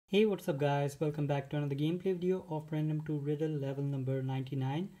Hey, what's up guys, welcome back to another gameplay video of Braindom to Riddle Level number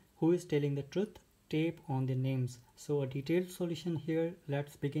 99. Who is telling the truth? Tape on their names. So a detailed solution here.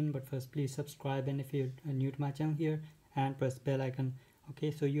 Let's begin, but first please subscribe, and if you're new to my channel here, and press bell icon. Okay,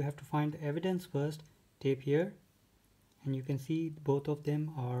 so you have to find the evidence first. Tape here, and you can see both of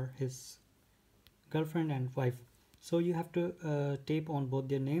them are his girlfriend and wife. So you have to tape on both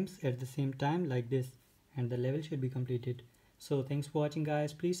their names at the same time like this, and the level should be completed. So thanks for watching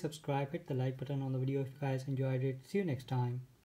guys. Please subscribe, hit the like button on the video if you guys enjoyed it. See you next time.